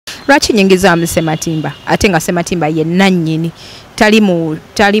lwaki nyingizaamu Sematimba ate nga Sematimba ye nannyini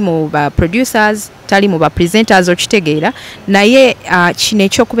tali mu ba producers tali mu ba presenters okitegeera naye kino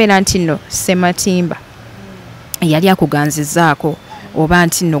ekyokubeera nti nno Sematimba yali akuganzizaako oba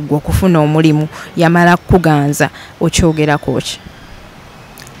nti nno gwe okufuna omulimu yamala kuganza okyogerako ki?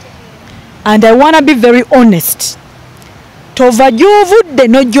 And I want to be very honest. Tova gyovudde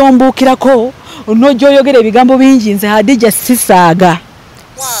n'ogyombuukirako n'ogyoyogera ebigambo bingi nze Hadija sisaaga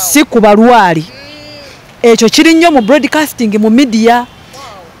si ku balwali ekyo kiri nnyo mu broadcasting mu media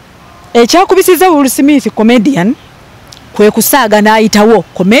ekyakubisiza Will Smith comedian kwe kusaaga n'ayitawo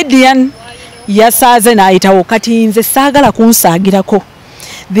comedian yasaaze n'ayitawo kati nze saagala kunsaagirako.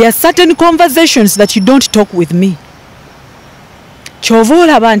 There are certain conversations that you don't talk with me. Kyova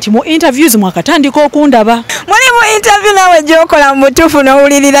olaba nti mu interviews mwakatandika okundaba. Muli mu interview nawe gyokola mu butuufu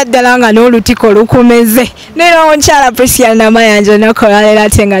n'owulirira ddala nga n'olutiko lukumeze. Nero omukyala Pricilla Namayanja nakola leero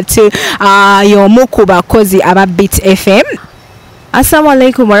ate nga y'omu ku bakozi aba Beat FM. Assalamu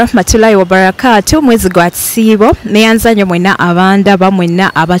alaikum warahmatullahi wabarakatuh. Mwezi gwa Kisiibo neyanzanyo mwena abandaba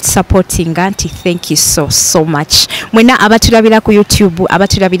mwena abatusupportinga nti thank you so much. Mwena abatulabira ku YouTube,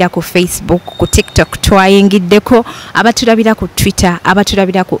 abatulabira ku Facebook, ku TikTok twayingiddeko, abatulabira ku Twitter,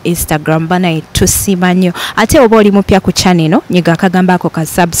 abatulabira ku Instagram banaye tusiima nnyo. Ate oba oli mupya ku channel no nyiga akagamba ako ka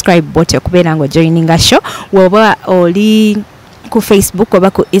subscribe button okubeera ngo joininga show. Woba oli ku Facebook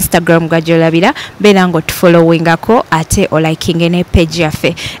oba ku Instagram gajolabira beera ngo tufollowingako ate olikinge ne page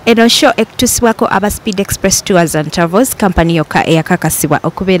yaffe. Eno show ekutusibwako aba Speed Express Tours and Travels company yokka eyakakasibwa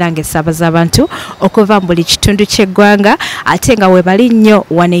okubeera ng'esaabaza abantu okuva mu buli kitundu ky'eggwanga ate nga webali nnyo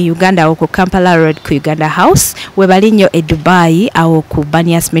wane Uganda awo ku Kampala Road ku Uganda House, webali nnyo e Dubai awo ku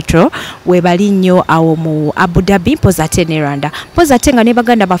Banias Metro, webali nnyo awo mu Abu Dhabi mpoza ate ne Rwanda, mpoza ate nga ne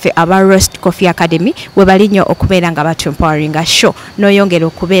baganda baffe aba Roast Coffee Academy webali nnyo okubeera nga batumpawaringa show noyongera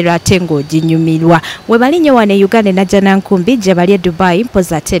okubeera ate ng'oginyumirwa. Webali nnyo wane Uganda najja nankumbi gye bali e Dubai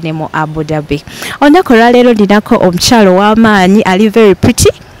mpoza ate ne mu Abu Dhabi. Olunaku olwaleero ndinako omukyalo w'amaanyi ali very pretty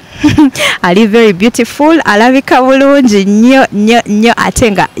ali very beautiful, alabika bulungi nnyo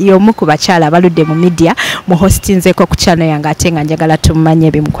ate nga y'omu ku bakyala abaludde mu media mu hostinzeko ku channel yange ate nga njagala tumanye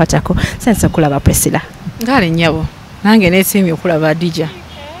ebimukwatako. Sense okulaba Pricilla. Ngale nnyabo nange neesiimye okulaba Hadija.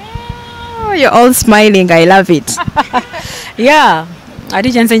 You're all smiling. I love it. Yeah,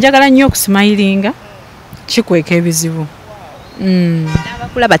 Hadija nze njagala nnyo okusmilinga kikweka ebizibu.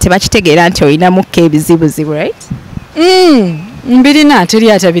 Abakulaba tebakitegeera nti olinamuko ebizibuzibu, right? Mbirina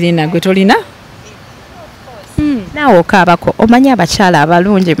teri atabirina gwe tolina. Naawe okaabako omanyi abakyala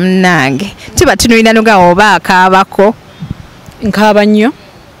abalungi munnange tibatunulira nuga oba akaabako. Nkaaba nnyo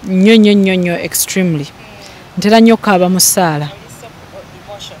nnyo extremely. Ntera nnyo kaaba mu ssaala.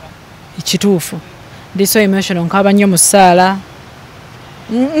 Kituufu ndi so emotional nkaaba nnyo mu ssaala.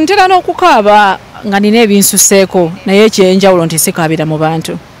 Ntera n'okukaaba nga nina ebinsuseeko naye ekyenjawulo nti sikaabira mu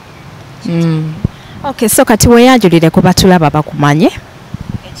bantu. Okay, so kati weeyanjulire ku batulaba bakumanye.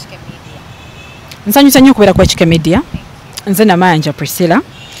 Nsanyusa nnyo okubeera ku HK Media. Nze Namayanja Pricilla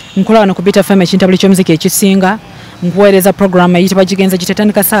nkola wano ku Beat FM ekintabuli ky'omuziki ekisinga. Nkuweereza program eyitibwa Gigenza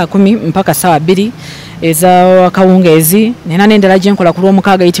gitetandika saa 10 mpaka saa 2 eza kawungeezi. Nena n'endala gye nkola ku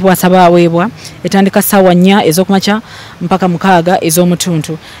Lwomukaaga eyitibwa Asaba Aweebwa etandika saa 4 ez'okumakya mpaka 6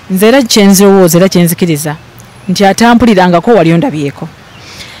 ez'omutuntu. Nze era kyenzirowooza era kyenzikiriza nti atampulirangako wali ondabyeko.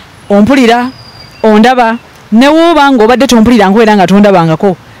 Ompulira ondaba ne wooba ng'obadde tompulirangako era nga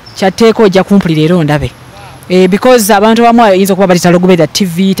tondabangako kyatteeka ojja kumpulira era ondabe. Because abantu abamu ayinza okuba bali talogobera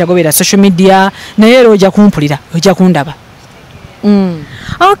TV, tagobera social media, naye era ojja kumpulira, ojja kundaba.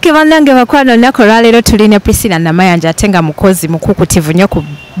 Okay, bannange bakwano olunaku olwaleero tulina Pricilla Namayanja ate nga mukozi mukukutivu nnyo ku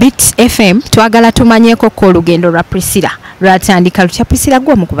Beat FM. Twagala tumanyeeko ko olugendo lwa Pricilla lwatandika lutya. Pricilla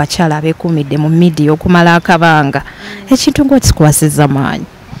gwe omu ku bakyala abeekuumidde mu media okumala akabanga. Ekintu ng'okikwasiza maanyi?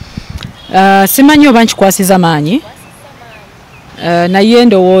 Simanyi oba nkikwasiza maanyi. Naye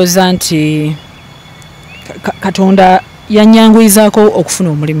ndowooza nti Katonda yanyanguyizaako okufuna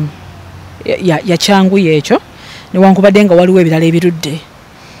omulimu. Yakyanguya ekyo newankubadde nga waliwo ebirala ebirudde.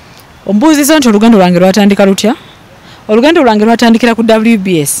 Ombuuziza nti olugendo lwange lwatandika lutya? Olugendo lwange lwatandikira ku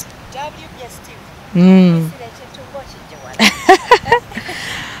WBS.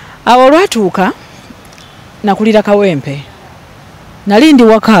 Awo olwatuuka nakulira Kawempe. Nali ndi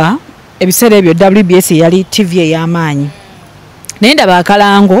waka ebiseera ebyo WBS yali TV ey'amaanyi. Naye ndaba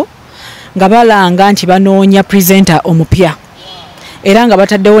akalango nga balanga nti banoonya presenter omupya era nga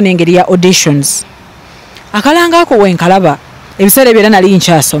bataddewo n'engeri ya auditions. Akalanga ako wenkalaba ebiseera ebyo era nali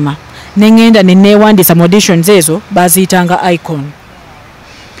nkyasoma ne ngenda ne neewandiisa mu auditions ezo baziyitanga icon.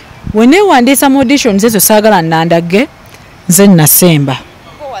 We neewandiisa mu auditions ezo saagala nnandagge nze nasemba.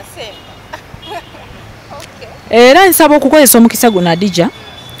 era nsaba okukozesa omukisa guno Adija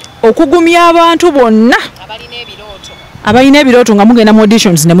okugumya abantu bonna abalina ebirooto nga mugenda mu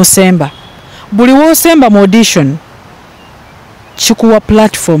auditions ne musemba. Buli woosemba mu audition kikuwa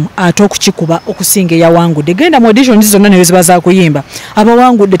platform ate okukikuba okusinga eyawangudde. Genda mu auditions zonna ne ziba za kuyimba,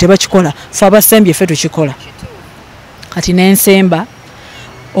 abawangudde tebakikola, fe abasembye ffe tukikola. Kati n'ensemba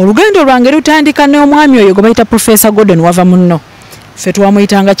olugendo lwange lutandika n'omwami oyo gwe bayita Professor Gordon wava munno, ffe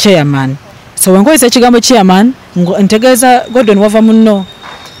twamuyitanga chairman. So wenkozesa ekigambo chairman ntegeeza Gordon wava munno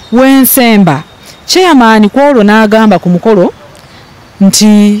wensemba. Chairman kwolwo n'agamba ku mukolo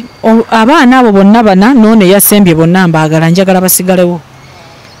nti abaana abo bonna bana none yasembye bonna mbaagala njagala basigalewo.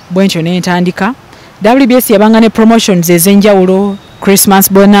 Bwentyo n'entandika. WBS yabanga ne promotions ez'enjawulo,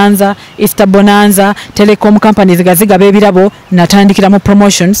 Christmas bonanza, Easter bonanza, telecom companies gazigaba ebirabo, natandikira mu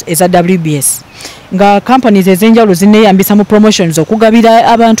promotions eza WBS. Nga companies ez'enjawulo zinneeyambisa mu promotions okugabira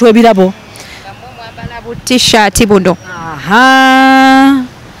abantu ebirabo. T-shirt buno. Aha.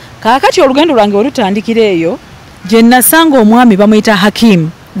 Kaakati olugendo lwange olutandikira eyo gye nasanga omwami bamuyita Hakim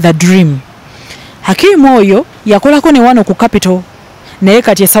the Dream. Hakim oyo yakolako ne wano ku Capital, naye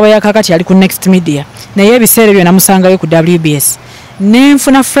kati esawa ya kakati ali ku Next Media, naye ebiseera ebyo namusangayo ku WBS.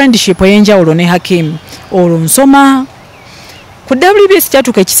 Nenfuna friendship ey'enjawulo ne Hakim. Olwo nsoma ku WBS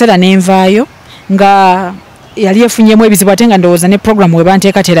kyatuuka ekiseera nenvaayo nga yali efunyemu ebizibu ate nga ndowooza ne program we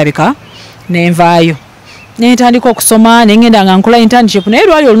banteeka terabika, nenvaayo nentandika okusoma nengenda nga nkola internship. Naye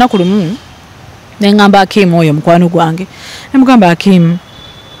lwali olunaku lumu nengamba Hakim oyo mukwano gwange, nemugamba Hakim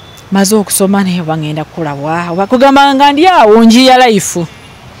maze okusoma naye oba ngenda kukola oba kugamba nga ndi awo njiya life.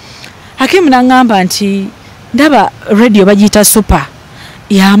 Hakim nangamba nti ndaba radio bagiyita super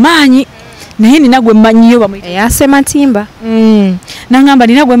y'amaanyi naye nina gwe mmanyiyo bamuyita eya Sematimba. Nangamba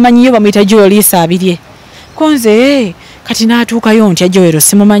nina gwe mmanyiyo bamuyita Joel Sabirye. Konze kati natuukayo ntya Joel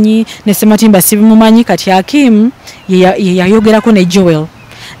simumanyi ne Sematimba simumanyi. Kati Hakim yayogerako ne Joel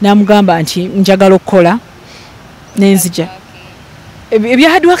namugamba nti njagala okukola nenzija ebya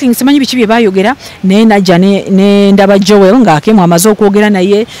hard working simanyi biki bye bayogera, naye najja ne ndaba Joel nga Hakim amaze okwogera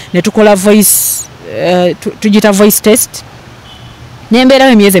naye ne tukola voice tujita voice test.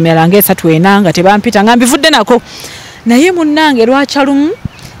 Nembeerawo emyezi emirala ng'esatu ena nga tebampita nga mbivudde nako. Naye munnange lwakyalumu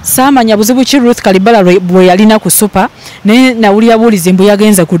saamanya buzibu ki Ruth Kalibala bwe yalina ku super, naye nawulira buulizi mbu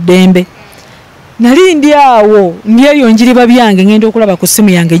yagenze ku ddembe. Nali ndi awo ndi eyo njiriba byange ngenda okulaba ku simu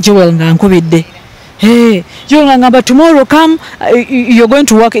yange Joel nga nkubidde. Hey, Joel ngamba tomorrow come you're going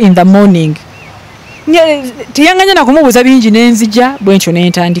to work in the morning. Tiyanganya na kumubuuza bingi nenzija bwentyo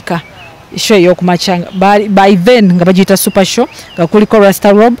nentandika. Show yokumacha by then nga bagita super show nga kuliko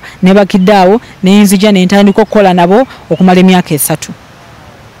Rasta Rob ne bakiddawo nenzija nentandika okukola nabo okumala emyaka 3.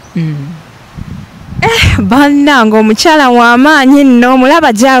 Bannange omukyala w'amaanyi nno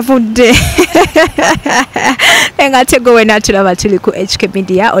mulaba gyavudde. Engate gwe natulaba tuli ku HK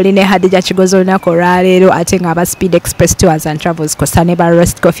Media oline Hadija Kigozo olunaku olwaleero ate nga aba Speed Express Tours and Travels kosa ne ba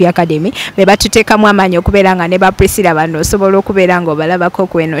Rest Coffee Academy be batuteekamu amaanyi okubeera nga ne ba Pricilla bano osobola okubeera nga obalabako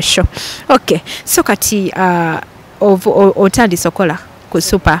ku eno show. Okay, so kati otandise okola ku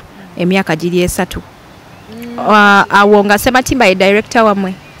super emyaka giri 3. Awo nga Sematimba ye director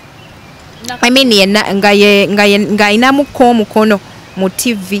wamwe. I mean nga inamuko omukono mu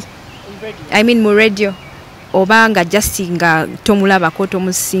TV, I mean mu radio, obanga just nga tomulabako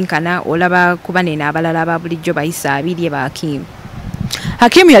tomusinkana olaba kuba nena abalala aba bulijjo bayisa abiri ba Hakim.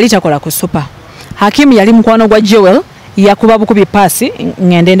 Hakim yali takola ku super. Hakim yali mukwano gwa Joel yakuba bukubi pasi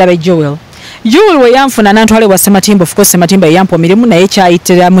ngende ndabe Joel. Joel we yanfuna nantwale wa Sematimba, of course Sematimba yampo mirimu na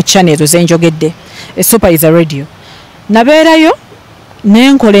kyayitira mu channel zenjogedde. Super is a radio. Nabeerayo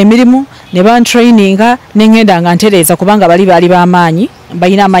nenkola emirimu ne ban traininga nengenda nga ntereza kubanga bali bamaanyi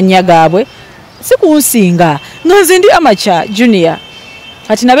balina amanya gaabwe sikunsinga nga nze ndi amacha junior.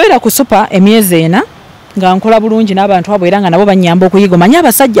 Kati nabeera ku super emyezi 4 nga nkola bulungi n'abantu abo era nga nabo banyamba okuyiga. Manya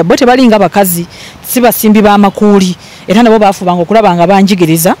abasajja bo tebalinga bakazi sibasimbi b'amakuuli era nabo baafubanga okulaba nga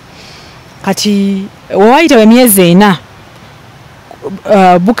banjigiriza. Kati waayita emyezi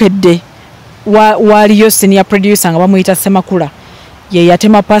 4 bukedde waliyo senior producer nga bamuyita Semakula ye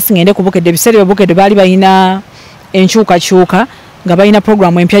yatema passing ngende kubukedde biseera bukedde bali balina enkyukakyuka nga balina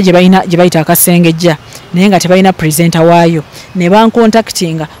program empya gye bayita akasengejja naye nga tebalina presenter waayo ne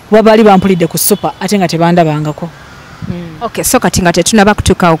bancontactinga kuba bali bampulidde ku super ate nga tebandabangako. Okay, so kati nga tetunaba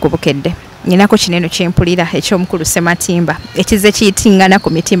kutuukawo ku bukedde nyinako kineno kyempulira ekyomukulu Sematimba ekize kiyitingana ku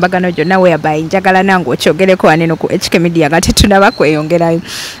mitimbagano gyonna whereby njagala nange okyogereko waneno ku HK Media nga tetunaba kweyongerayo.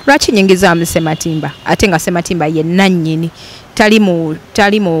 Lwaki nyingiza mu Sematimba ate nga Sematimba ye nannyini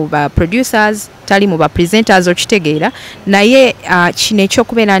tali mu ba producers tali mu ba presenters okitegeera naye kino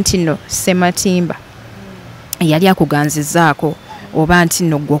ekyokubeera nti nno Sematimba yali akuganzizaako oba nti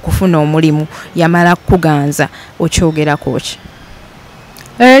nno gwe okufuna omulimu yamala kuganza okyogerako ki?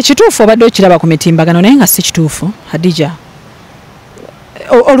 Kituufu obadde okiraba ku mitimbagano naye nga si kituufu Hadija.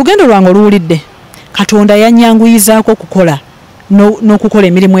 Olugendo lwange oluwulidde Katonda yannyanguyizaako okukola n'okukola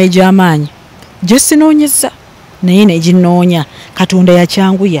emirimu egy'amaanyi gye sinoonyeza naye neginnoonya. Katonda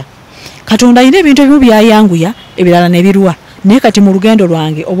yakyanguya. Katonda alina ebintu ebimu byayanguya ebirala ne birwa naye kati mu lugendo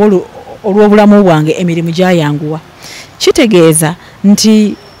lwange oba olw'obulamu bwange emirimu gyayanguwa. Kitegeeza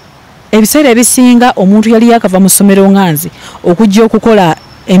nti ebiseera ebisinga omuntu yali yakava mu ssomero nganzi okujja okukola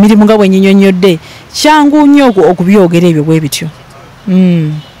emirimu nga bwe nnyinnyonnyodde kyangu nnyo okubyogera ebyo bwe bityo.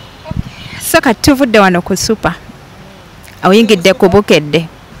 So kati tuvudde wano ku supa oyingidde ku Bukedde.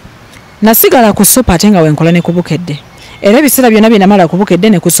 Nasigala ku supa ate nga wenkola ne ku Bukedde era ebiseera byonna bye namala ku Bukedde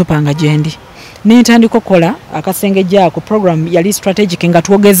ne ku supa nga gyendi nintandika okukola akasengejjaako program yali strategic nga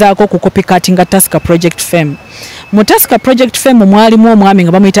twogezaako ku copycat nga Tasker Project Fame. Mu Tasker Project Fame mwalimu omwami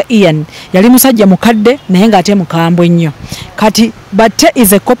nga bamuyita Ian yali musajja mukadde naye ng'ate mukambwe nnyo. Kati Batte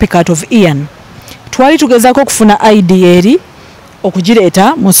is a copycat of Ian. Twali tugezaako okufuna idea eri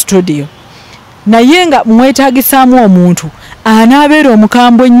okugireeta mu studio naye nga mwetaagisaamu omuntu anaabeera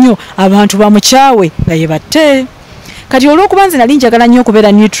omukambwe nnyo abantu bamukyawe nga ye Batte. Kati olw'okuba nze nali njagala nnyo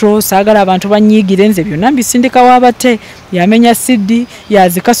okubeera neutral saagala abantu banyiigire nze byonna mbisindika wa Batte yamenya siddi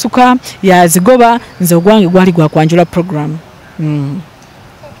yazikasuka yazigoba nze ogwange gwali gwakwanjula program.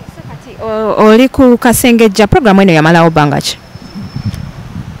 Oli ku kasengejja program eno yamalawo bbanga ki?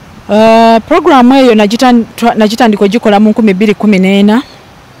 Program eyo nagitandika ogikola mu 2014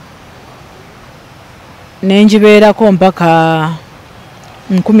 nenjibeerako mpaka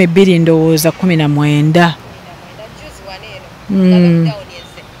 2000 ndowooza 19.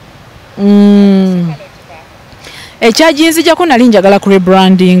 Ekyajinzijako nali njagala ku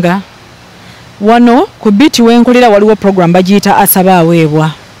rebrandinga. Wano ku biti wenkulira waliwo program bagiyita asaba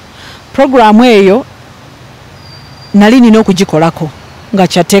aweebwa. Program eyo nali nina okugikolako nga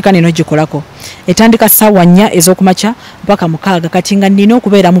kyateeka nina ogikolako. Etandika ssaawa 4 ez'okumakya mpaka 6 kati nga nina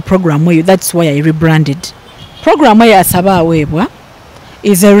okubeera mu program eyo. That's why I rebranded. Program eyo asaba aweebwa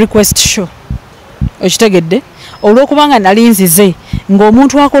is a request show. Okitegedde? Olw'okubanga nali nzize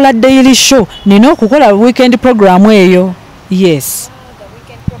ng'omuntu akola daily show nina okukola weekend program eyo. Yes.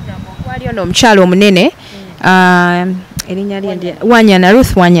 Wali ono omukyalo omunene erinnya lye Wanyana,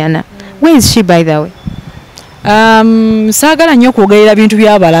 Ruth Wanyana. Where is she by the way? Saagala nnyo okwogerera bintu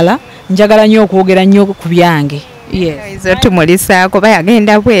by'abalala njagala nnyo okwogera nnyo ku byange. Yes. Tumulisaako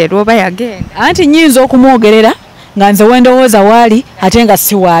bayagenda bweru oba yagenda. Anti nnyinza okumwogerera nga nze wendowooza waali ate nga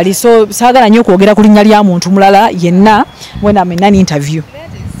si waali. So saagala nnyo okwogera ku linnya lya muntu mulala yenna when I'm in an interview.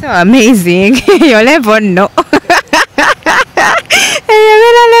 So amazing. Your level no.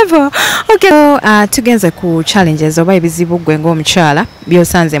 Level. Okay. So, tugenze ku challenges oba ebizibu gwe ng'omukyala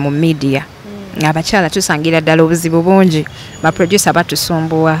byosanze mu media. Abakyala tusangira ddala obuzibu bungi. Ba producer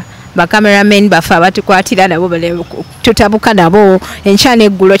batusumbuwa. Ba cameramen bafa batukwatira nabo tutabuka nabo enchana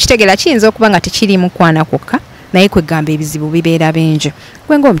eggulo kitegera kiyinza okuba nga tekiri mu kwana kokka naye kwegamba ebizibu bibeera bingi.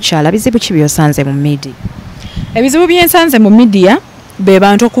 Gwe ng'omukyala bizibu ki byosanze mu media? Ebizibu byensanze mu media be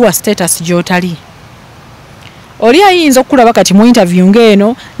bantu okuwa status gy'otali. Oli ayinza okulaba kati mu interview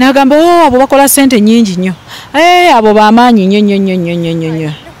ng'eno n'agamba abo bakola ssente nnyingi nnyo. Abo b'amaanyi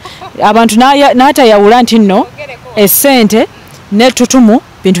nnyo. Abantu n'atayawula nti nno essente n'ettutumu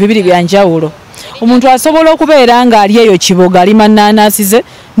bintu bibiri bya njawulo. Omuntu asobola okubeera ng'ali eyo kiboga ali mannaanaasize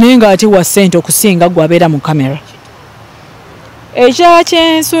naye ng'ate wa ssente okusinga gw'abeera mu kamera.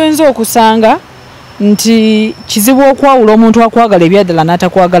 Ekyakyensinza okusanga nti kizibu okwawula omuntu akwagala ebyaddala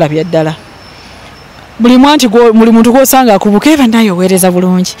n'atakwagala byaddala. Buli muntu gw'osanga akubuka eba nayoweereza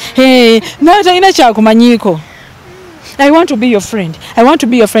bulungi. N'atalina kyakumanyiiko. I want to be your friend. I want to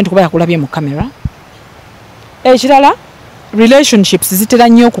be your friend kuba yakulabye mu kamera. Ekirala relationships zitera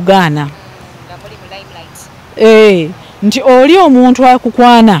nnyo okugaana. Nti oli omuntu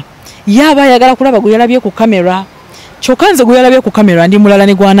akukwana yaba ayagala kulaba gwe yalabye ku kamera. Kyokka nze gwe yalabye ku kamera ndi mulala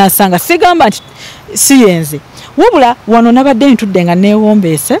ne gw'anaasanga. Sigamba nti si yenze. Wabula wano nabadde ntudde nga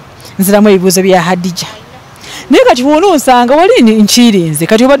neewombeese nziramu ebibuuzo bya Hadija. Naye kati w'onoosanga wali nkirinze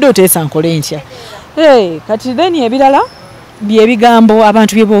kati obadde oteesa nkole ntya. Kati then ebirala byebigambo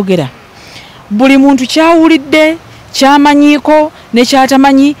abantu bye boogera. Buli muntu kyawulidde kyamanyiiko ne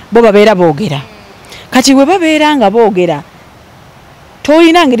kyatamanyi bo babeera boogera. Kati bwe babeera nga boogera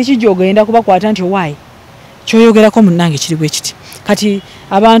toyina ngeri ki gy'ogenda kubakwata nti why kyoyogerako munnange kiri bwe kiti. Kati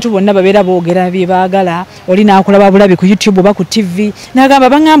abantu bonna babeera boogera bye baagala. Oli n'akulaba bulabi ku YouTube oba ku TV n'agamba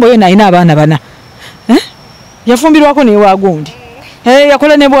baŋŋamba oyo nayina abaana 4. Yafumbirwako ne waagundi.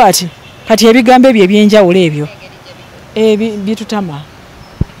 Yakola ne bw'ati. kati ebigambo ebyo ebyenjawulo ebyo bitutama.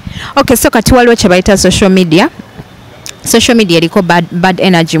 Okay, so kati waliwo kye bayita social media eriko bad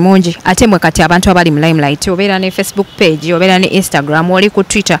energy mungi ate mwe kati abantu abali mu limelight obeera ne Facebook page obeera ne Instagram oli ku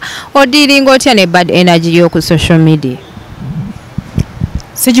Twitter odiringa otya ne bad energy y'oku social media?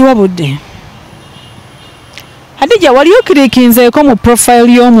 Sigiwa budde. Hadija wali okirikinzeeko mu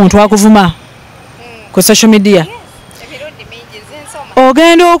profile y'omuntu akuvuma ku social media?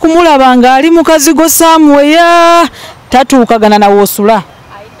 Ogenda okumulaba ng'ali mu kazigo somewhere tatuukagana nawe osula.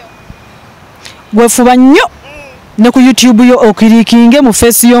 Gwefuba nnyo ne ku YouTube yo okirikinge mu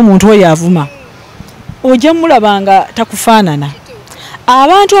face y'omuntu oyo avuma. Ojja mulaba nga takufaanana.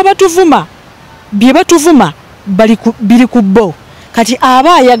 Abantu abatuvuma bye batuvuma biri ku bo. Kati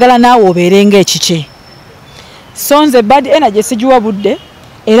aba ayagala naawe obeerenga ekike. So nze bad energy sigiwa budde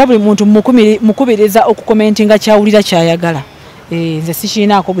era buli muntu mukubiriza okukomentinga kyawulira kyayagala. Nze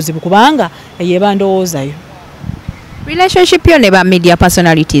sikiinaako buzibu kubanga yeba ndowoozayo. Relationship yo ne ba media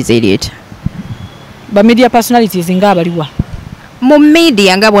personalities eliet? Ba media personalities nga abaliwa? Mu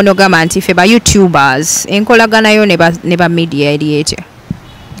media nga bonogamba nti ffe ba YouTubers enkolagana yo ne ba media eliet?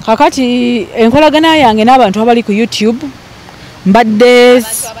 Kakati enkolagana yange n'abantu abali ku YouTube mbadde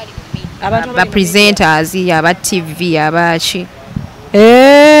ba presenters aba TV abachi.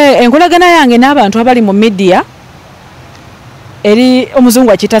 Enkolagana yange n'abantu abali mu media eri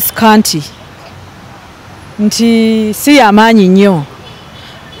omuzungu akita scanty nti si amaanyi nnyo.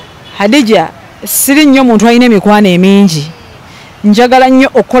 Hadija siri nnyo muntu alina emikwano emingi. Njagala nnyo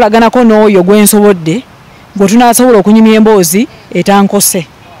okukolaganako n'oyo gwensobodde gwe tunaasobola okunyumya emboozi etankose.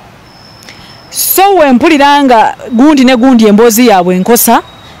 So wempulira nga gundi ne gundi emboozi yaabwe enkosa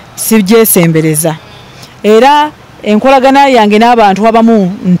sibyesembereza. Era enkolagana yange n'abantu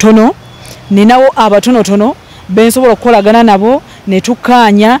abamu ntono, ninawo abatonotono bensobola okukolagana nabo ne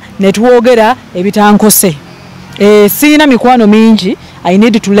tukkaanya ne tuwogera ebitankose. Sirina mikwano mingi. I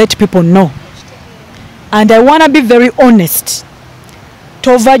need to let people know. And I want to be very honest.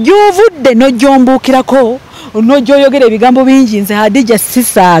 Tova gy'ovudde n'ogyombuukirako n'ogyoyogera ebigambo bingi nze Hadija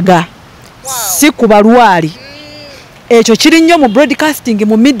sisaaga. Si ku balwali. Ekyo kiri nnyo mu broadcasting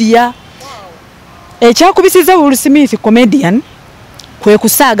mu media. Ekyakubisiza Will Smith comedian kwe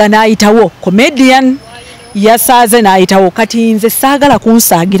kusaaga n'ayitawo comedian yasaaze n'ayitawo. Kati nze saagala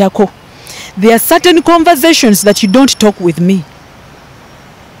kunsaagirako. There are certain conversations that you don't talk with me.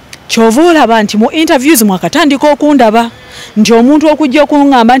 Kyova olaba nti mu interviews mwakatandika okundaba nti omuntu okujja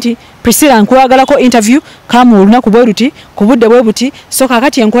okuŋŋamba nti Pricilla nkwagalako interview kamu olunaku bwe luti ku budde bwe buti. So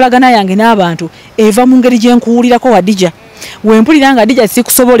kakati enkolagana yange n'abantu eva mu ngeri gye nkuwulirako Hadija. Wempulira nga Hadija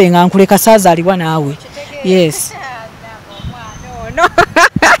sikusobole nga nkuleka saazaalibwa naawe. Yes.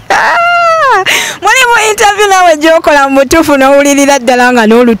 Mulimu interview nawe gyokola mu butuufu n'owulirira ddala nga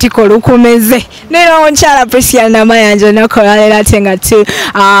n'olutiko lukumeze. Nero omukyala Pricilla Namayanja nakola leero ate nga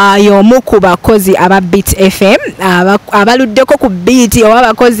y'omu ku bakozi aba Beat FM abaluddeko ku beat oba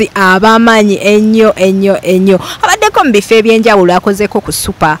abakozi ab'amaanyi ennyo. Abaddeko mu bifo ebyenjawulo, akozeeko ku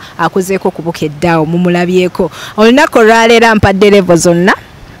Super, akozeeko ku Bukeddaawo, mumulabyeko. Olunaku olwaleero mpadde levo zonna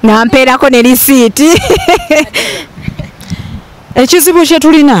nampeerako ne lisiiti. Ekizibu kye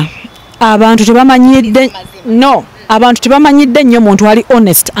tulina abantu tebamanyidde nnyo muntu ali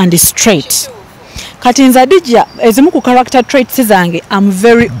honest and straight. Kati nze Hadija ezimu ku character traits zange I'm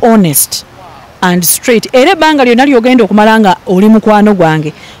very honest and straight. Era ebbanga lyonna lyogenda okumala nga oli mukwano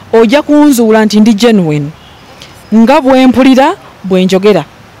gwange ojja kunzuula nti ndi genuine nga bwempulira bwenjogera.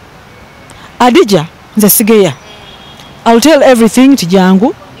 Hadija nze sigeya. I'll tell everything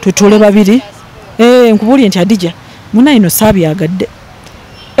tijangu tutule babiri. Nkubulye nti Hadija muna ino saabyagadde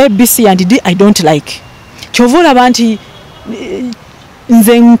ABC and D I don't like. Kyova olaba nti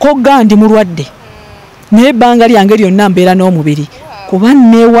nze nkogga ndi mulwadde naye ebbanga lyange lyonna mbeera n'omubiri kuba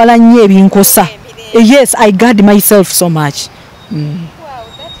neewala nnyo ebinkosa. Yes, I guard myself so much.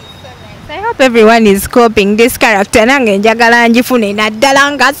 I hope everyone is coping this character. Nange njagala njifune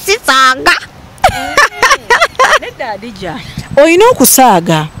naddala nga sisaaga. Nedda Hadija olina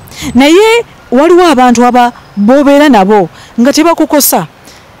okusaaga naye waliwo abantu aba bobeera nabo nga tebakukosa.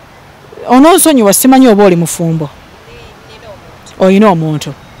 Ononsonyiwa simanyi oba oli mufumbo. Olina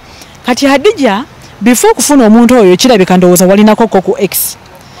omuntu. Kati Hadija before kufuna omuntu oyo kirabika ndowooza walinako ku X.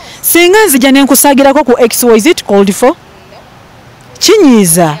 Singa nzija nenkusaagirako ku X, was it called for?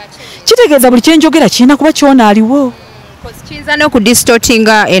 Kinyiiza. Kitegeeza buli kyenjogera kirina kuba kyona aliwo. Kiyinza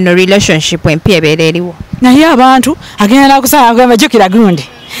n'okudistortinga eno relationship empya ebeera eriwo. Naye abantu agenda nakusaaga nga jjukira gundi.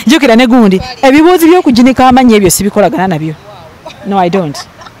 Jjukira ne gundi. Ebibuuzi by'okuginika amanyi ebyo sibikolagana nabyo. No, I don't.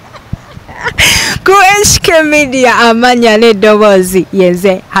 ku HK Media amanya n'eddoboozi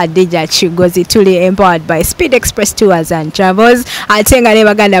yenze Hadija Kigozi tuli empowered by Speed Express Tours and Travels ate nga ne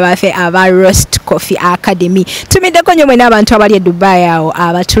baganda baffe aba Roast Coffee Academy tumiddeko nnyo mwena abantu abali e Dubai awo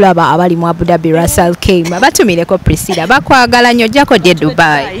abatulaba abali mu Abu Dhabi Russell Kame batumireko Pricilla bakwagala nnyo jjako dye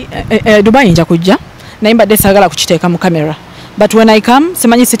Dubai Dubai nja kujja naye mbadde saagala kukiteeka mu kamera but when I come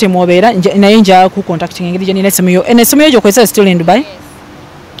simanyi site mwobeera naye nja ku contacting engeri gye nina essimu yo gyokozesa still in Dubai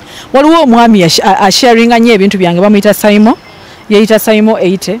waliwo omwami asharinga nnyo ebintu byange bamuyita Saimo yeyita Saimo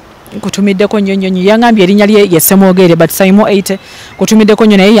 80 kutumiddeko nnyo yangambye erinnya lye ye Semwogere but Saimo 80 kutumiddeko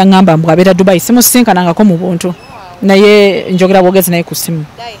nnyo naye yangamba mbu abeera Dubai simusisinkanangako mu buntu naye njogera bwogezi naye ku simu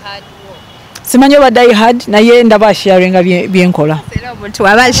simanyi oba die hard naye ndaba asharinga byenkola omuntu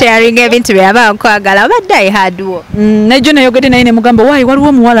aba asharinga ebintu byaba akwagala oba die hard wo najjo nayogedde naye ne mugamba waayi waliwo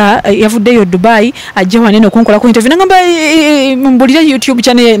omuwala yavuddeyo Dubai ajja wanene okunkolako interview nagamba mbulira YouTube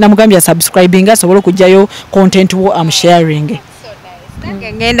channel namugambye subscribing asobole okujjayo content wo am sharing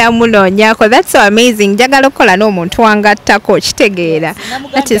ngenda munoonyako that's so amazing njagala okukola n'omuntu wangattako kitegeera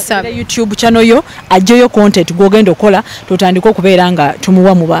YouTube channel yo ajjayo content gwogenda okola tutandika okubeera nga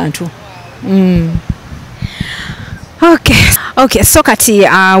tumuwa mu bantu Okay, so kati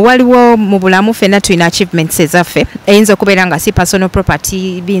waliwo mu bulamu ffenna tulina achievements ezaffe eyinza okubeera nga si personal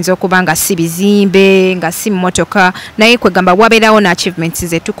property biyinza okuba nga si bizimbe nga si mmotoka naye kwegamba wabeerawo na achievements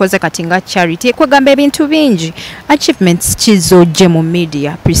zetukoze kati nga charity kwegamba ebintu bingi achievements kizojje mu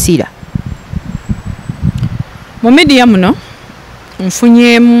media Pricilla mu media muno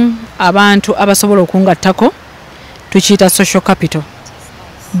nfunyemu abantu abasobola okungattako tukiyita social capital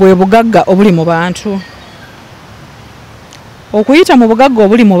bwe bugagga obuli mu bantu okuyita mu bugagga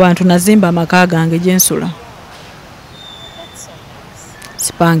obuli mu bantu nazimba amaka gange gyensula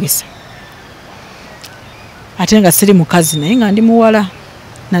sipangisa ate nga siri mukazi naye nga ndi muwala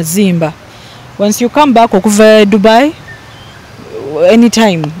nazimba once you come back okuva Dubai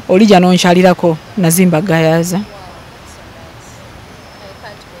anytime olija nonkyalirako nazimba gayaza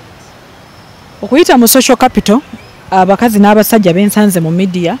okuyita mu social capital abakazi n'abasajja bensanze mu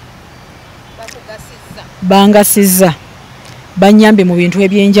media bangasizza banyambe mu bintu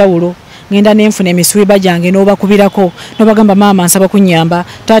ebyenjawulo ngenda nenfuna emisuiba gyange n'obakubirako n'obagamba maama nsaba kunyamba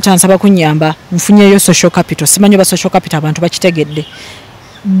taata nsaba kunyamba nfunyeyo social capital simanyi oba social capital abantu bakitegedde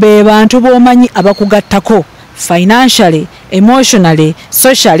be bantu b'omanyi abakugattako financially emotionally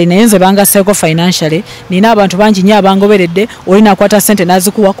socially naye nze bangaseeko financially nina abantu bangi nnyo abangoberedde oli nakwata sente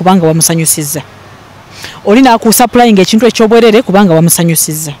n'azikuwa kubanga wamusanyusizza oli nakusupplying ekintu ekyobwerere kubanga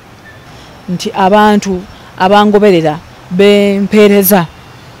wamusanyusizza nti abantu abangoberera bempeereza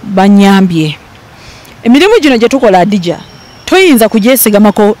banyambye emirimu gino gye tukola Adija toyinza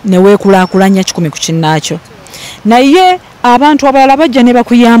kugyesigamako ne weekulaakulanya 10 ku kinnaakyo naye abantu abalala bajja ne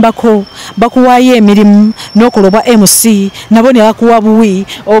bakuyambako bakuwaayo emirimu n'okola obwa MC nabo ne bakuwa buwi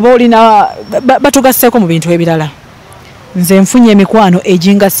oba olina batugasseeko mu bintu ebirala nze nfunye emikwano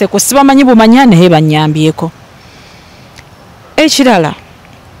egingasseko sibamanyi bumanya naye banyambyeko ekirala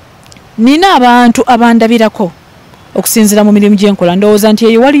nina abantu abandabirako okusinzira mu mirimu gyenkola ndowooza nti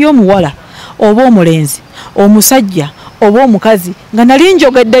eyo waliyo omuwala oba omulenzi omusajja oba omukazi nga nali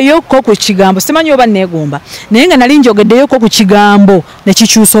njogeddeyoko ku kigambo simanyi oba neegomba naye nga nali njogeddeyoko ku kigambo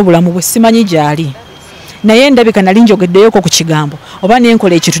nekikyusa obulamu bwe simanyi gyali naye ndabika nali njogeddeyoko ku kigambo oba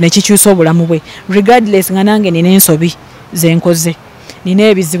nenkola ekintu nekikyusa obulamu bwe regardless nga nange nina ensobi zenkoze nina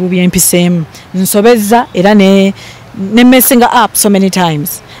ebizibu byempiseemu nsobezza era ne messing up so many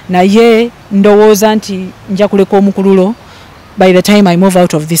times naye ndowooza nti nja kuleka omukululo by the time I move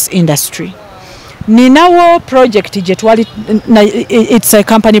out of this industry ninawo project gye twali it's a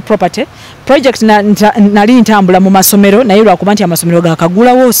company property project nali ntambula mu masomero naye lwakuba nti amasomero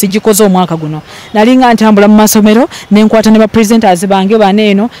gakagulawo sigikoze omwaka guno nali nga ntambula mu masomero nenkwata ne ba presenters bange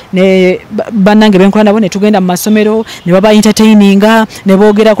baneeno ne bannange benkola nabo ne tugenda mu masomero ne baba entertaininga ne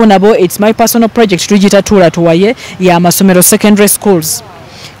boogerako nabo it's my personal project tugita tuula tuwaye ya masomero secondary schools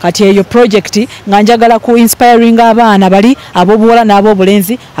kati eyo project nga njagala ku inspiring abaana bali abobuwala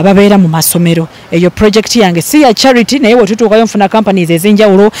n'abobulenzi ababeera mu masomero eyo project yange si ya charity naye wetutuukayo nfuna companies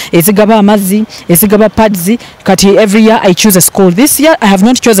ezenjawulo ezigaba amazzi ezigaba pads kati every year I choose a school this year I have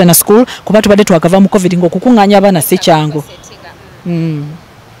not chosen a school kuba tubadde twakava mu covid ng'okukuŋŋaanya abaana si kyangu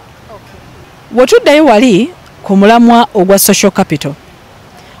wetuddayo wali ku mulamwa ogwa social capital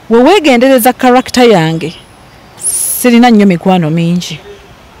weweegendereza character yange sirina nnyo mikwano mingi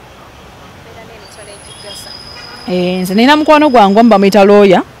nze nina mukwano gwange mbamuyita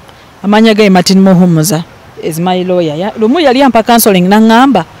lawyer amanya ge Martin Muhumuza is my lawyer lumu yali ampa counseling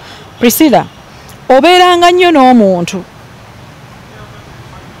nangamba Pricilla obeeranga nnyo n'omuntu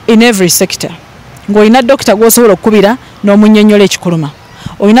in every sector ng'olina dokita gw'osobola okukubira n'omunnyonnyola ekikuluma.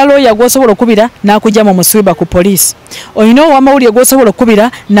 Olina lawyer gw'osobola okukubira n'akugya mu muswiba ku poliisi. Olina ow'amawulire gw'osobola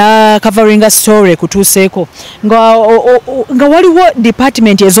okukubira na covering story kutuuseeko. Nga waliwo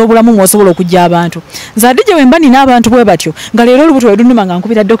department ez'obulamu mw'osobola okujja abantu. Nze Adija bwe mba nina abantu bwe batyo nga leero olubuto lwe lunnuma nga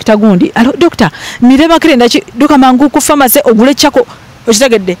nkubira dokita gundi. Alo dokita mireba kirenda ki duka mangu ku pharmacy ogule chako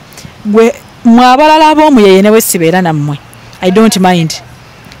okitegedde. Gwe mwabalala ab'omuyeye ne bwe sibeera nammwe. I don't mind.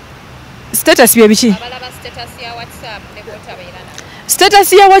 Status bye biki?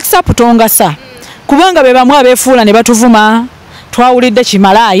 Status ya WhatsApp tongasa. Kubanga be bamwe abefuula ne batuvuma. Twawulidde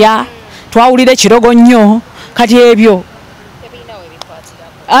kimalaaya, twawulidde kirogo nnyo, kati ebyo.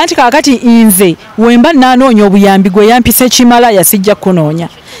 Anti kakati inze wemba nanoonya obuyambi gwe yampise kimalaaya sijja kunoonya.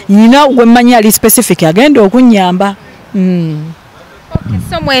 Nina gwe mmanyi ali specific agenda okunnyamba.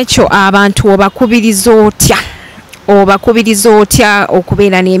 So mwekyo abantu obakubiriza otya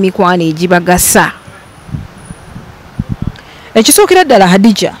okubeera n'emikwano egibagasa? Ekisookera ddala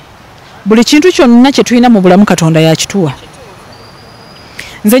Hadija, buli kintu kyonna kye tulina mu bulamu Katonda yakituwa.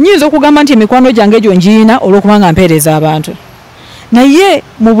 Nze nnyinza okugamba nti emikwano gyange egyo ngiina olw'okubanga mpeereza abantu. Naye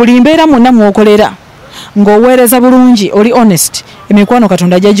mu buli mbeera mwonna mw'okolera ng'oweereza bulungi oli honest, emikwano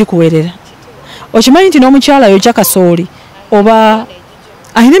Katonda ajja gikuweerera. Okimanyi nti n'omukyala yokya kasooli oba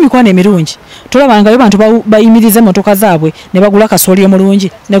ayina emikwano emirungi. Tolabangayo bantu bayimiriza emmotoka zaabwe ne bagula kasooli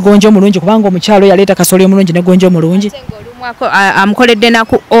omulungi ne gonja omulungi kubanga omukyalo yaleeta kasooli omulungi ne gonja omulungi. Amukoledde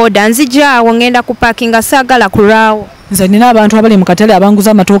naku order nzijaawo ngenda ku parkinga saagala kulaawo. Nze nina abantu abali mu katale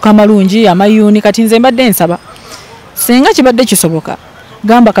abanguza amatooka amalungi amayuuni kati nze mbadde nsaba. Singa kibadde kisoboka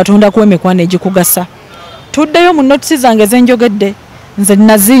gamba Katonda kuwa emikwano egikugasa. Tuddeyo mu notisi zange zenjogedde. Nze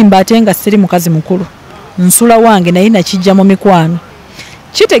nazimba ate nga siri mukazi mukulu. Nsula wange naye nakijja mu mikwano.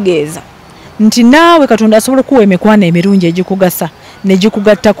 Kitegeeza nti naawe Katonda asobola kuwa emikwano emirungi egikugasa ne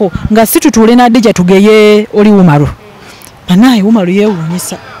gikugattako nga si tutuule na Adija tugeye oli Umaru. Banaye Umaru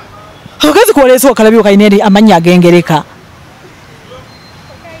yeewuunyisa. Akazi koleese okalabi okayina amannya agengereka.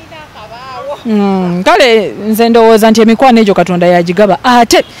 Kale nze ndowooza nti emikwano egyo Katonda yagigaba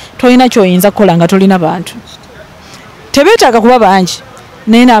ate tolina ky'oyinza kukola nga tolina bantu. Tebeetaaga kuba bangi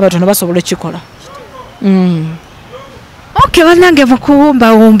naye n'abatono basobola okukikola. Okay, wanange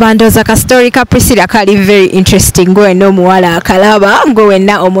bukuwumba ndoza ka story ka Pricilla kali very interesting. Ngowe no muwala akalaba ngowe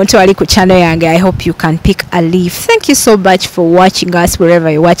na omuntu ali ku channel yange. I hope you can pick a leaf. Thank you so much for watching us wherever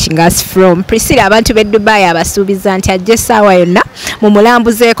you're watching us from. Pricilla abantu be Dubai abasuubiza nti ajje saawa yonna mu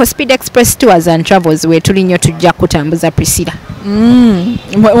mulambuzeeko Speed Express Tours and Travels we tuli nnyo tujja kutambuza Pricilla.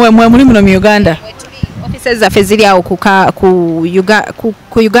 Mwe muli muno mu Uganda. Offices zaffe ziri awo ku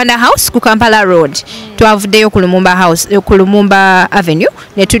Uganda House ku Kampala Road. Twavuddeyo ku Lumumba Avenue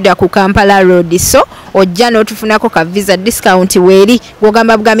ne tudda ku Kampala Road. So ojja n'otufunako ka visa discount weeri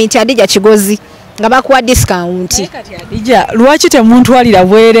gwogamba bugambi nti Adija Kigozi nga bakuwa discount. Adija lwaki temuntwalira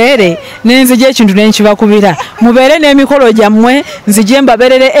bwereere n'enzija ekintu n'enkibakubira mubeere n'emikolo gyammwe nzije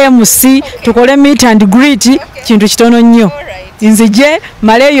mbaberere MC tukole meet and greet kintu kitono nnyo. Nzije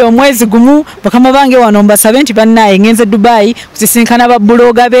maleyo omwezi gumu bakama bange wano mbasabe nti bannaye ngenze Dubai kusisinkana ba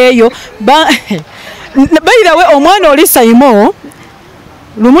bloga beyo bayira we omwana oli Saimo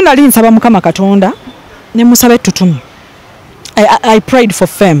lumu nali nsaba Mukama Katonda ne musabe tutumu. I prayed for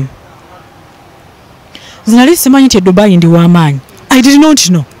fame. Zinali simanyi nti Dubai ndi w'amaanyi. I did not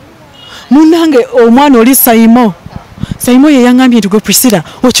know. Munange omwana oli Saimo ye yangambye nti gwe Pricilla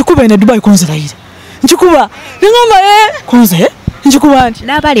okikuba ene Dubai kunzirayira. Njikuba ngamba konze njikuba nti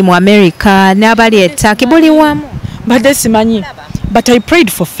n'abali mu America n'abali Turkey buli wamu badde simanyi, but I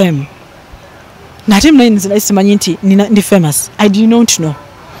prayed for fame. Nati mna simanyi nti ndi famous. I did not know.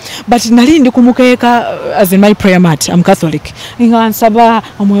 But nali ndi kumukeeka as in my prayer mat. I'm Catholic. Nga nsaba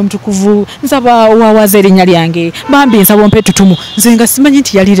omwoyo mutukuvu, nsaba wawaza erinnya lyange, bambi nsaba ompe tutumu. Nze nga simanyi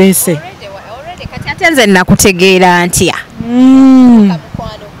nti yali leese. Kati ate nze nakutegeera ntya.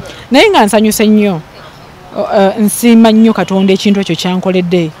 Naye nga nsanyuse nnyo. Nsima nnyo Katonda ekintu ekyo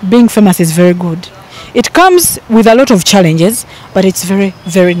kyankoledde. Being famous is very good. It comes with a lot of challenges, but it's very,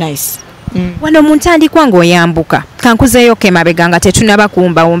 very nice. Wano muntandikwa ng'oyambuka kankuzeeyo kemabega nga tetunaba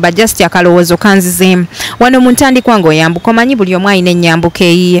kuwumbawumba just akalowoozo kanzizeemu. Wano muntandikwa ng'oyambuka omanyi buli omu alina ennyambuka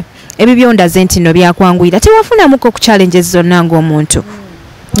eyiye. Ebyo byondaze nti nno byakwanguyira tewafunamuko ku challenges zonna ng'omuntu.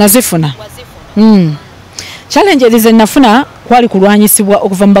 Nazifuna. Challenges ze nafuna kwali kulwanyisibwa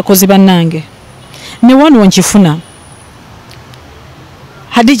okuva mu bakozi bannange. Ne wano nkifuna.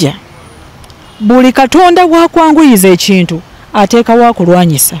 Hadija, buli Katonda bwakwanguyiza ekintu ateeka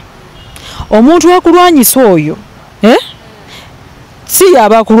wakulwanyisa. Omuntu wakulwanyisa oyo si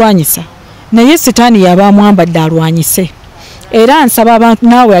yaba akulwanyisa naye sitaani yaba amwambadde alwanyise. Era nsaba abantu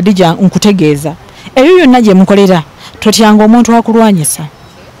naawe Adija nkutegeeza eyo yonna gye mukolera totyanga omuntu akulwanyisa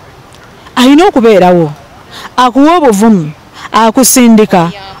alina okubeerawo akuwa obuvumu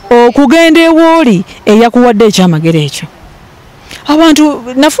akusindika okugenda ewooli eyakuwadde ekyamagero ekyo abantu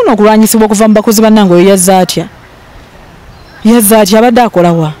nafuna okulwanyisibwa okuva mu bakozi bannange oyo yazza atya abadde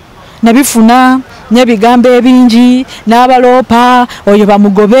akolawa nabifuna n'ebigambo ebingi n'abaloopa oyo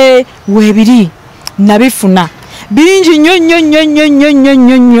bamugobe weebiri nabifuna bingi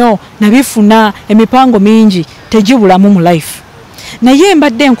nnyo nabifuna emipango mingi tegibulamu mu life naye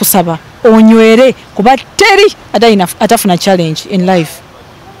mbadde nkusaba onywere kuba teri atafuna challenge in life.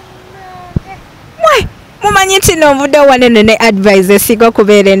 Mumanyi nti n'ovuddewo wanene ne advice esinga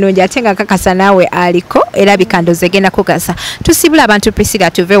okubeera ennungi ate nga kakasa naawe aliko era bikandoza egenda kugasa tusibula abantu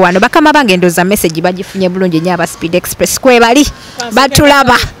Pricilla tuve wano bakama bange endooza message bagifunye bulungi nnyo aba Speed Express kwebali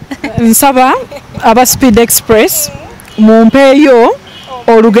batulaba nsaba aba Speed Express mumpeeyo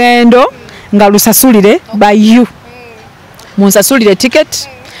olugendo nga lusasulire by you munsasulire ticket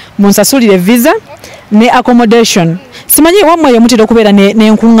munsasulire visa ne accommodation simanyi wamwe yemutera okubeera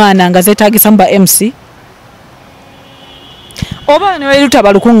n'enkuŋŋaana nga zeetaagisa mu ba MC oba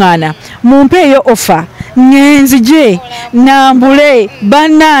newerutaba lukuŋŋaana mumpeeyo offer ngenzije nambule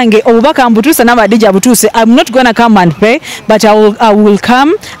bannange obubaka mbutuuse n'abadija butuuse. I'm not gonna come and pay but I will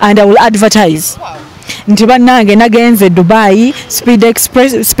come and I will advertise nti bannange nagenze Dubai Speed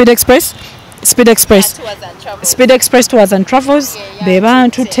Express tours and travels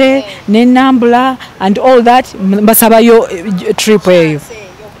bebantute nenambula and all that mbasabayo trip eyo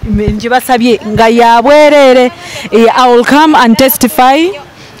njibasabye nga yabwerere. I will come and testify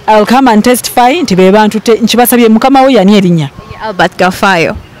nti bebantute nkibasabye mukama we yani erinnya Albert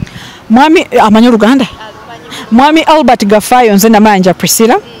Gafayo mwami amanyi Oluganda mwami Albert Gafayo nze Namayanja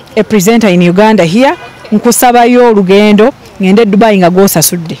Pricilla a presenter in Uganda here nkusabayo olugendo ngende Dubai nga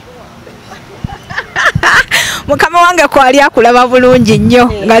gwosasudde. Mukama wange kwali akulaba bulungi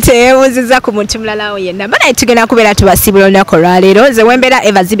nnyo nga teyebuuziza ku muntu mulala we yenna bana tugenda kubeera tubasibula olunaku olwaleero nze wembeera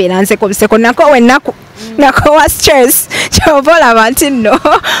Eva zibeera nseko buseko nako wennaku nako wa stress kyova olaba nti nno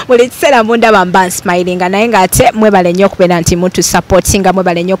buli kiseera mundaba mba smilinga naye ng'ate mwebale nnyo okubeera nti mutusupportinga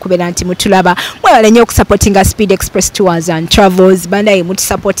mwebale nnyo okubeera nti mutulaba mwebale nnyo okusupportinga Speed Express Tours and Travels bandaye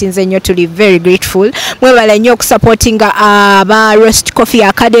mutusupportinze nnyo tuli very grateful mwebale nnyo okusupportinga aba Roast Coffee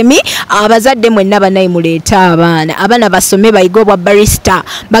Academy abazadde mwenna banayi muleeta abaana basome bayiga obwa barista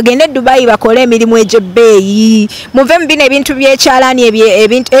bagende Dubai bakole emirimu egy'ebbeeyi muve mu bino ebintu by'ekyalaani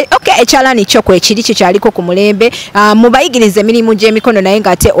ekyalaani kyo kwekiri kikyaliko ku mulembe mubayigirize emirimu gy'emikono naye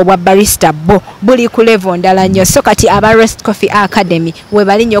ng'ate obwa barista buli ku level ndala nnyo so kati aba Roast Coffee Academy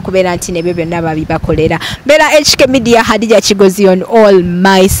webali nnyo okubeera nti nebyo byonna babibakolera mbeera HK Media Hadija Kigozi on all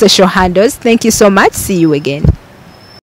my social handles. Thank you so much. See you again.